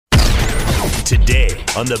today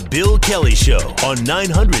on The Bill Kelly Show on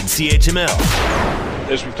 900 CHML.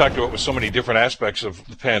 As we've talked about with so many different aspects of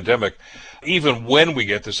the pandemic, even when we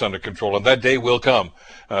get this under control, and that day will come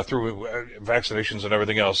through vaccinations and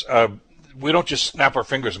everything else, we don't just snap our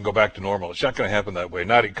fingers and go back to normal. It's not going to happen that way,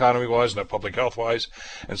 not economy-wise, not public health-wise,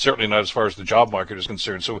 and certainly not as far as the job market is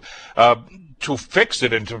concerned. So to fix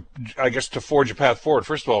it and to forge a path forward,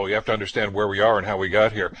 first of all, we have to understand where we are and how we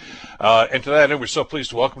got here. And to that end, we're so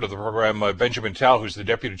pleased to welcome to the program Benjamin Tal, who's the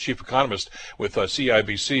Deputy Chief Economist with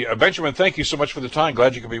CIBC. Benjamin, thank you so much for the time.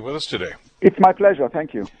 Glad you can be with us today. It's my pleasure.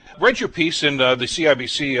 Thank you. Read your piece in the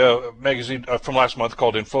CIBC magazine from last month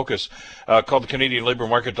called In Focus, called The Canadian Labour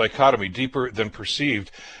Market Dichotomy, Deeper Than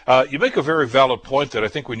Perceived. You make a very valid point that I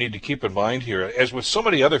think we need to keep in mind here. As with so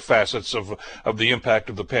many other facets of the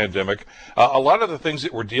impact of the pandemic, a lot of the things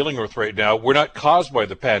that we're dealing with right now were not caused by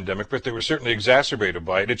the pandemic, but they were certainly exacerbated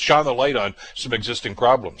by it. It shone the light on some existing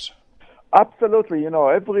problems. Absolutely.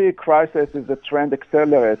 Every crisis is a trend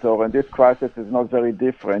accelerator, and this crisis is not very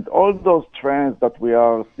different. All those trends that we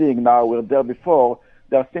are seeing now were there before.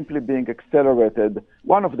 They are simply being accelerated.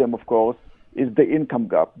 One of them, of course, is the income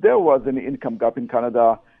gap. There was an income gap in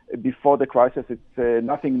Canada before the crisis. It's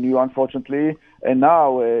nothing new, unfortunately. And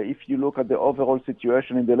now, if you look at the overall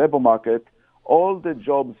situation in the labor market, all the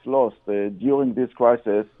jobs lost during this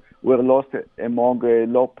crisis were lost among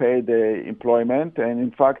low-paid employment. And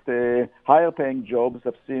in fact, higher-paying jobs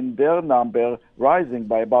have seen their number rising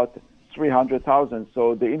by about 300,000.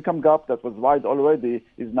 So the income gap that was wide already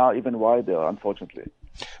is now even wider, unfortunately.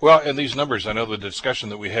 Well, and these numbers, I know the discussion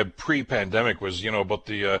that we had pre-pandemic was, about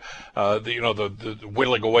the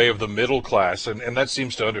whittling away of the middle class, and that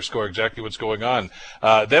seems to underscore exactly what's going on.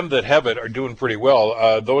 Them that have it are doing pretty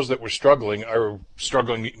well. Those that were struggling are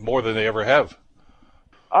struggling more than they ever have.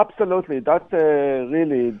 Absolutely. That's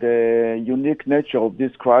really the unique nature of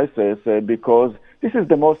this crisis because this is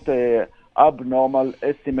the most abnormal,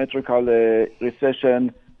 asymmetrical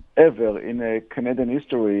recession ever in Canadian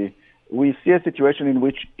history. We see a situation in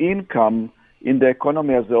which income in the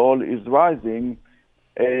economy as a whole is rising.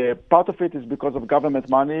 Part of it is because of government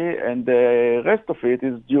money, and the rest of it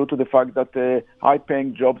is due to the fact that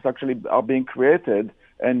high-paying jobs actually are being created,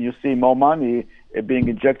 and you see more money being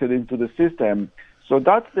injected into the system. So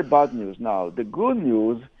that's the bad news now. The good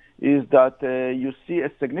news is that you see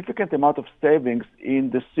a significant amount of savings in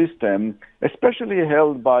the system, especially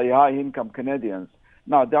held by high-income Canadians.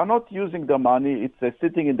 Now, they are not using their money. It's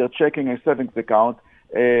sitting in their checking and savings account.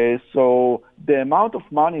 So the amount of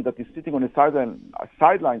money that is sitting on the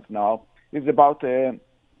sidelines now is about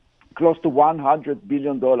close to $100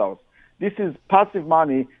 billion. This is passive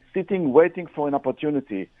money sitting, waiting for an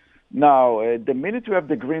opportunity. Now, the minute you have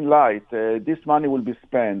the green light, this money will be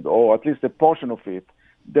spent, or at least a portion of it.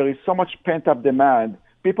 There is so much pent-up demand.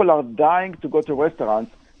 People are dying to go to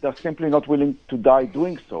restaurants. They're simply not willing to die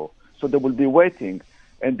doing so. So they will be waiting.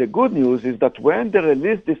 And the good news is that when they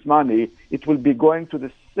release this money, it will be going to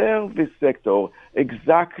the service sector,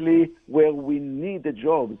 exactly where we need the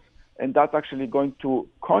jobs. And that's actually going to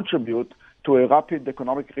contribute to a rapid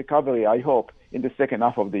economic recovery, I hope, in the second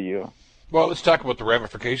half of the year. Well, let's talk about the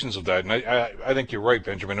ramifications of that. And I think you're right,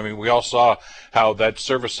 Benjamin. I mean, we all saw how that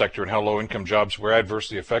service sector and how low-income jobs were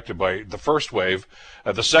adversely affected by the first wave,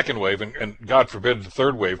 the second wave, and God forbid the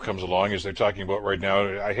third wave comes along, as they're talking about right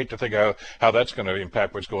now. I hate to think how that's going to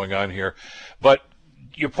impact what's going on here. But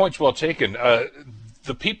your point's well taken.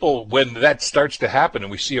 The people, when that starts to happen and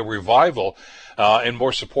we see a revival and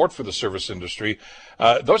more support for the service industry,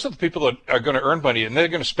 those are the people that are going to earn money, and they're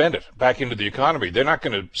going to spend it back into the economy. They're not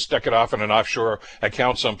going to stick it off in an offshore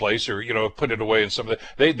account someplace or, put it away in something.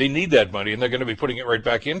 They need that money, and they're going to be putting it right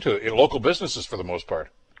back into local businesses for the most part.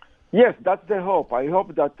 Yes, that's the hope. I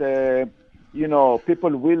hope that,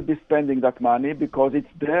 people will be spending that money because it's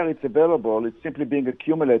there, it's available, it's simply being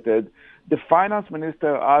accumulated. The finance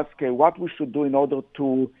minister asked what we should do in order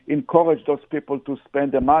to encourage those people to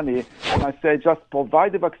spend the money. And I said, just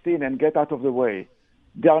provide the vaccine and get out of the way.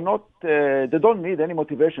 They are not, they don't need any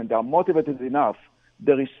motivation. They are motivated enough.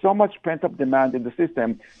 There is so much pent-up demand in the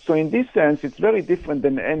system. So in this sense, it's very different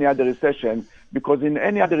than any other recession because in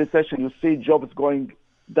any other recession, you see jobs going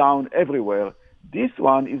down everywhere. This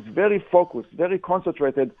one is very focused, very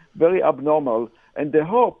concentrated, very abnormal. And the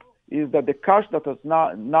hope is that the cash that is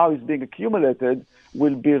now is being accumulated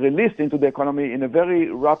will be released into the economy in a very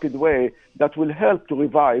rapid way that will help to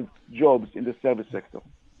revive jobs in the service sector.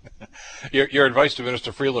 Your advice to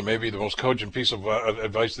Minister Freeland may be the most cogent piece of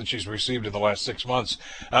advice that she's received in the last 6 months.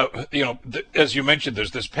 As you mentioned,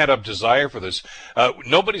 there's this pent-up desire for this.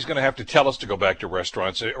 Nobody's going to have to tell us to go back to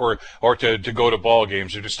restaurants or to go to ball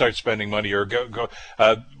games or to start spending money or go.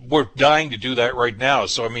 We're dying to do that right now.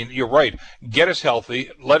 So, I mean, you're right. Get us healthy.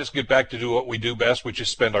 Let us get back to do what we do best, which is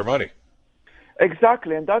spend our money.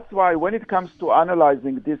 Exactly, and that's why when it comes to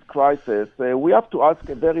analyzing this crisis, we have to ask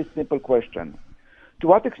a very simple question. To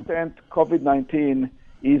what extent COVID-19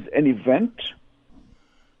 is an event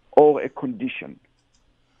or a condition?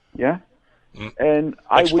 Yeah? And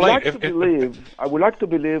I would like to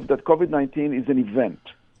believe that COVID-19 is an event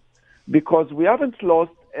because we haven't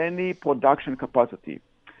lost any production capacity.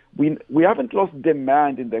 We haven't lost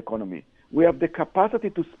demand in the economy. We have the capacity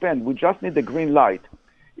to spend. We just need the green light.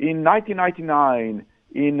 In 1999,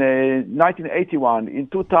 in 1981, in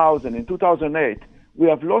 2000, in 2008, we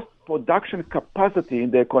have lost production capacity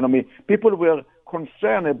in the economy. People were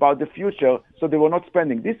concerned about the future, so they were not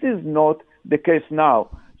spending. This is not the case now.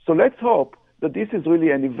 So let's hope that this is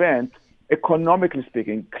really an event, economically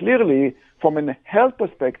speaking. Clearly, from a health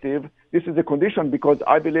perspective, this is a condition because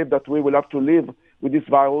I believe that we will have to live with this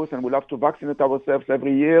virus and we'll have to vaccinate ourselves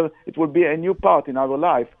every year. It will be a new part in our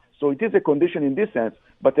life. So it is a condition in this sense.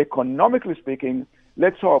 But economically speaking,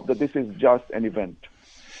 let's hope that this is just an event.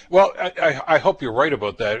 Well, I hope you're right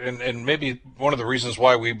about that. And maybe one of the reasons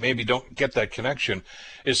why we maybe don't get that connection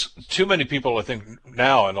is too many people, I think,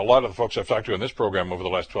 now, and a lot of the folks I've talked to in this program over the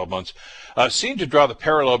last 12 months, seem to draw the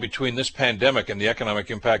parallel between this pandemic and the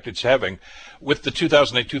economic impact it's having with the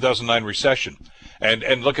 2008-2009 recession.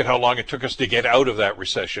 And look at how long it took us to get out of that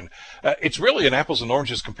recession. It's really an apples and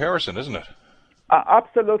oranges comparison, isn't it?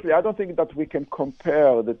 Absolutely. I don't think that we can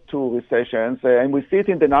compare the two recessions, and we see it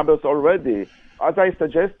in the numbers already. As I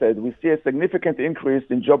suggested, we see a significant increase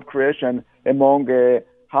in job creation among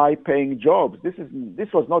high-paying jobs.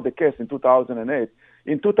 This was not the case in 2008.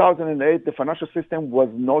 In 2008, the financial system was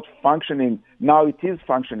not functioning. Now it is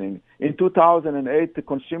functioning. In 2008, the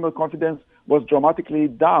consumer confidence was dramatically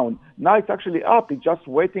down. Now it's actually up. It's just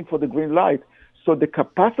waiting for the green light. So the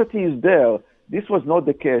capacity is there. This was not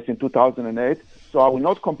the case in 2008. So I will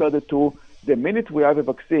not compare the two. The minute we have a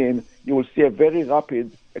vaccine, you will see a very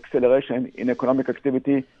rapid acceleration in economic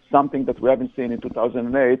activity, something that we haven't seen in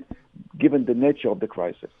 2008, given the nature of the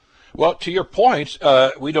crisis. Well, to your point,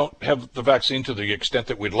 we don't have the vaccine to the extent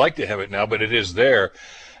that we'd like to have it now, but it is there.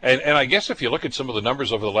 And I guess if you look at some of the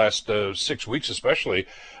numbers over the last 6 weeks especially,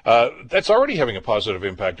 that's already having a positive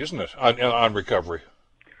impact, isn't it, on recovery?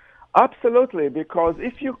 Absolutely, because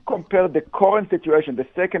if you compare the current situation, the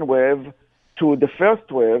second wave, to the first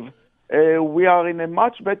wave, we are in a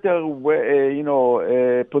much better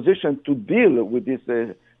position to deal with this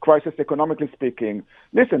crisis, economically speaking.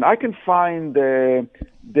 Listen, I can find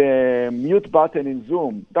the mute button in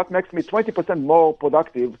Zoom. That makes me 20% more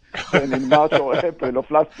productive than in March or April of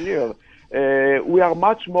last year. We are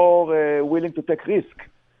much more willing to take risk.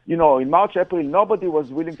 In March, April, nobody was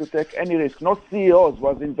willing to take any risk. No CEOs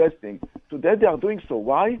was investing. Today, they are doing so.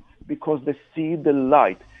 Why? Because they see the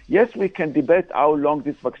light. Yes, we can debate how long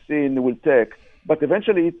this vaccine will take, but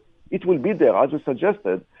eventually it will be there, as we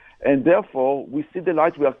suggested. And therefore, we see the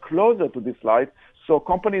light. We are closer to this light. So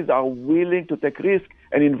companies are willing to take risk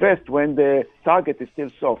and invest when the target is still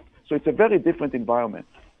soft. So it's a very different environment.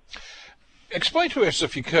 Explain to us,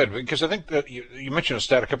 if you could, because I think that you mentioned a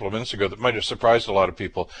stat a couple of minutes ago that might have surprised a lot of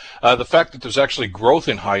people, the fact that there's actually growth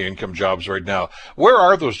in high-income jobs right now. Where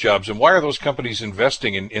are those jobs, and why are those companies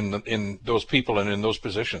investing in those people and in those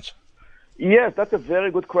positions? Yes, that's a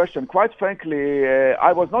very good question. Quite frankly,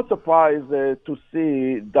 I was not surprised to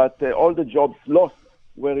see that all the jobs lost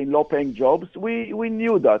were in low-paying jobs. We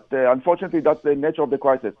knew that. Unfortunately, that's the nature of the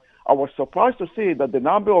crisis. I was surprised to see that the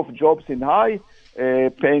number of jobs in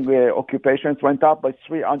high-paying occupations went up by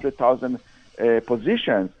 300,000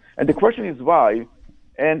 positions. And the question is why?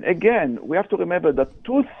 And again, we have to remember that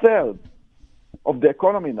 2/3 of the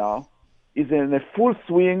economy now is in a full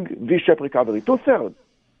swing V-shaped recovery. 2/3.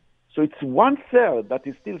 So it's 1/3 that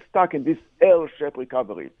is still stuck in this L-shaped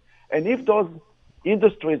recovery. And if those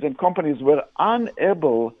industries and companies were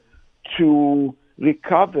unable to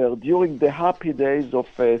recover during the happy days of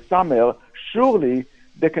summer, surely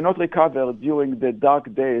they cannot recover during the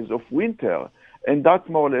dark days of winter. And that's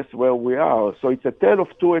more or less where we are. So it's a tale of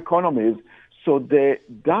two economies. So the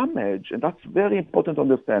damage, and that's very important to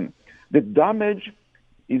understand, the damage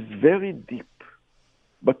is very deep,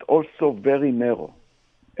 but also very narrow.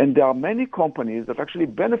 And there are many companies that actually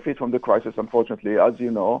benefit from the crisis, unfortunately, as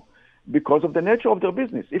you know, because of the nature of their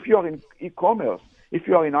business. If you are in e-commerce, if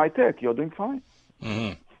you are in high-tech, you're doing fine.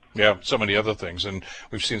 Mm-hmm. Yeah, so many other things, and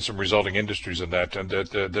we've seen some resulting industries in that, and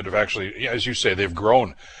that have actually, yeah, as you say, they've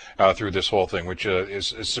grown through this whole thing, which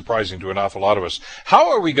is surprising to an awful lot of us.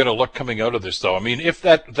 How are we going to look coming out of this, though? I mean, if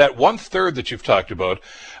that 1/3 that you've talked about,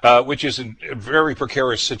 which is in a very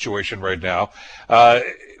precarious situation right now,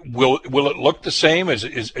 will it look the same? Is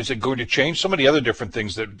it going to change? So many other different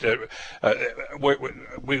things that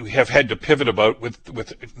we have had to pivot about with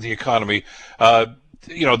the economy.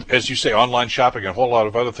 As you say, online shopping and a whole lot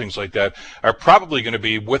of other things like that are probably going to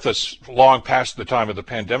be with us long past the time of the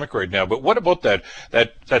pandemic right now. But what about that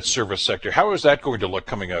service sector? How is that going to look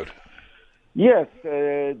coming out? Yes,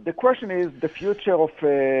 the question is the future of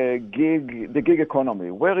the gig economy.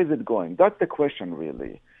 Where is it going? That's the question,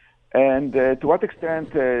 really. And to what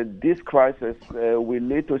extent this crisis will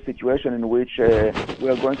lead to a situation in which we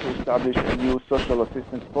are going to establish a new social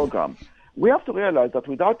assistance program. We have to realize that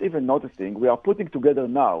without even noticing, we are putting together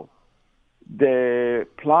now the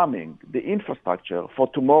plumbing, the infrastructure for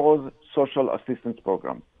tomorrow's social assistance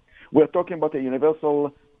program. We're talking about a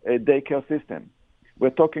universal daycare system.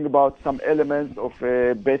 We're talking about some elements of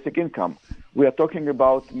basic income. We are talking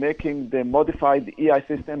about making the modified EI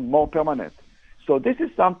system more permanent. So this is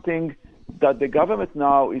something that the government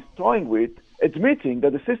now is toying with, admitting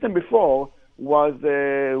that the system before was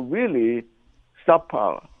really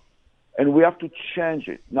subpar. And we have to change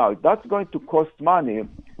it. Now, that's going to cost money,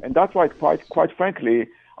 and that's why, quite frankly,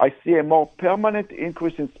 I see a more permanent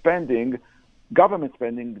increase in spending, government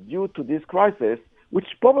spending, due to this crisis, which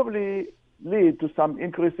probably lead to some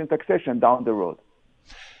increase in taxation down the road.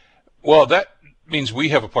 Well, that means we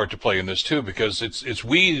have a part to play in this too, because it's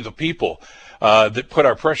we, the people, that put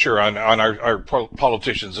our pressure on our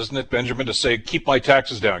politicians, isn't it, Benjamin, to say, keep my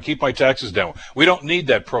taxes down, keep my taxes down. We don't need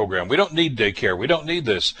that program. We don't need daycare. We don't need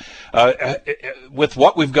this. With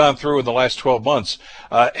what we've gone through in the last 12 months,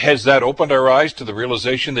 has that opened our eyes to the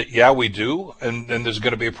realization that, yeah, we do, and there's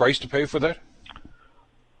going to be a price to pay for that?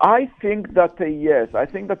 I think that, yes. I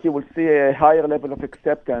think that you will see a higher level of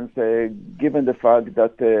acceptance given the fact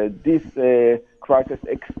that this crisis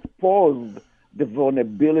exposed the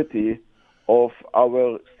vulnerability of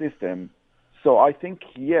our system. So I think,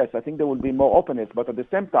 yes, I think there will be more openness, but at the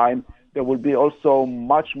same time, there will be also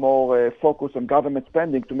much more focus on government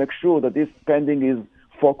spending to make sure that this spending is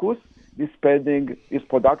focused, this spending is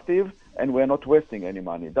productive, and we're not wasting any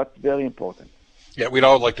money. That's very important. Yeah, we'd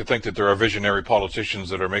all like to think that there are visionary politicians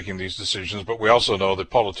that are making these decisions, but we also know that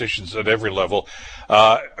politicians at every level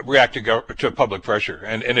react to public pressure.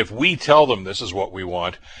 And if we tell them this is what we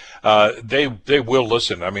want, they will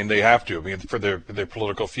listen. I mean, they have to. I mean, for their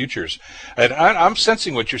political futures. And I'm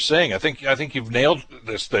sensing what you're saying. I think you've nailed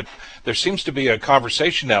this. That there seems to be a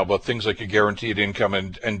conversation now about things like a guaranteed income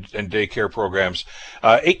and daycare programs.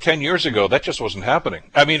 8-10 years ago, that just wasn't happening.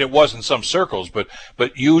 I mean, it was in some circles, but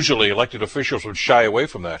usually elected officials would shy away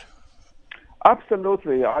from that.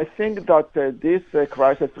 Absolutely. I think that this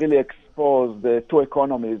crisis really exposed the two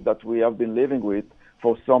economies that we have been living with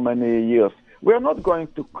for so many years. We are not going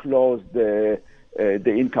to close the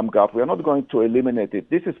income gap. We are not going to eliminate it.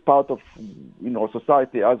 This is part of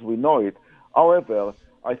society as we know it. However,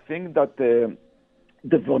 I think that the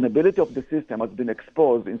vulnerability of the system has been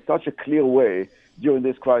exposed in such a clear way during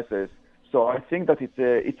this crisis. So I think that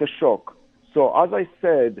it's a shock. So as I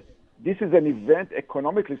said, this is an event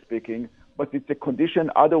economically speaking, but it's a condition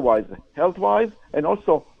otherwise, health-wise, and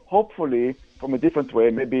also hopefully from a different way,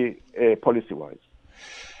 maybe policy-wise.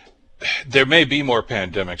 There may be more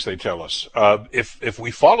pandemics, they tell us. If we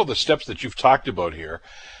follow the steps that you've talked about here,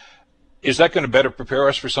 is that going to better prepare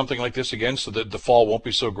us for something like this again so that the fall won't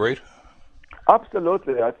be so great?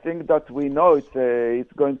 Absolutely. I think that we know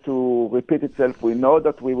it's going to repeat itself. We know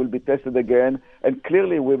that we will be tested again, and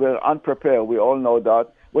clearly we were unprepared. We all know that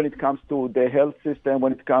when it comes to the health system,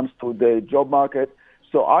 when it comes to the job market.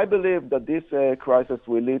 So I believe that this crisis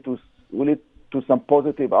will lead to some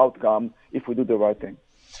positive outcome if we do the right thing.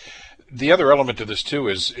 The other element to this, too,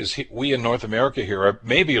 is we in North America here are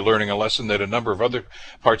maybe learning a lesson that a number of other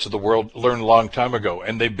parts of the world learned a long time ago,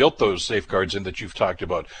 and they built those safeguards in that you've talked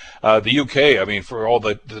about. The UK, I mean, for all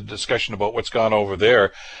the discussion about what's gone over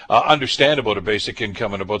there, understand about a basic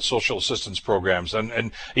income and about social assistance programs,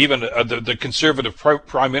 and even the conservative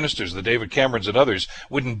prime ministers, the David Camerons and others,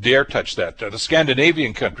 wouldn't dare touch that. The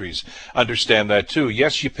Scandinavian countries understand that, too.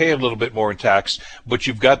 Yes, you pay a little bit more in tax, but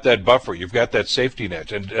you've got that buffer, you've got that safety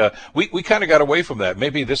net, and we kind of got away from that.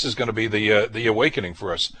 Maybe this is going to be the awakening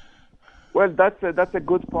for us. Well, that's a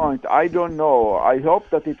good point. I don't know. I hope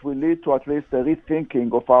that it will lead to at least a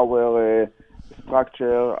rethinking of our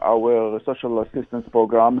structure, our social assistance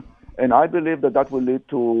program, And I believe that will lead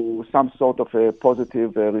to some sort of a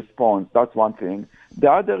positive response. That's one thing.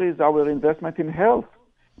 The other is our investment in health.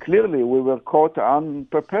 Clearly, we were caught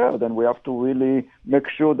unprepared, and we have to really make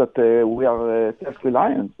sure that we are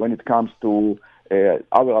self-reliant when it comes to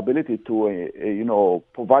our ability to,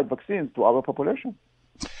 provide vaccines to our population.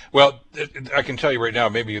 Well, I can tell you right now,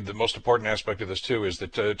 maybe the most important aspect of this, too, is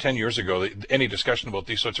that 10 years ago, any discussion about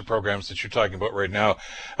these sorts of programs that you're talking about right now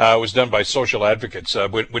was done by social advocates.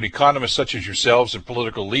 When economists such as yourselves and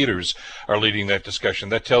political leaders are leading that discussion,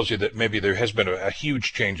 that tells you that maybe there has been a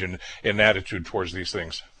huge change in attitude towards these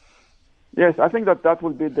things. Yes, I think that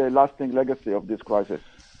will be the lasting legacy of this crisis.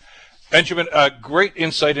 Benjamin, great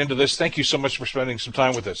insight into this. Thank you so much for spending some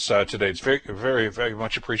time with us today. It's very, very, very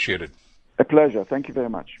much appreciated. A pleasure. Thank you very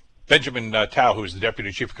much. Benjamin Tao, who is the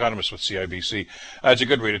Deputy Chief Economist with CIBC. It's a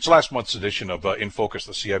good read. It's last month's edition of In Focus,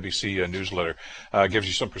 the CIBC newsletter. Gives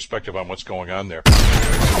you some perspective on what's going on there.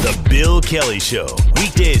 The Bill Kelly Show,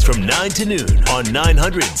 weekdays from 9 to noon on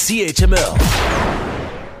 900 CHML.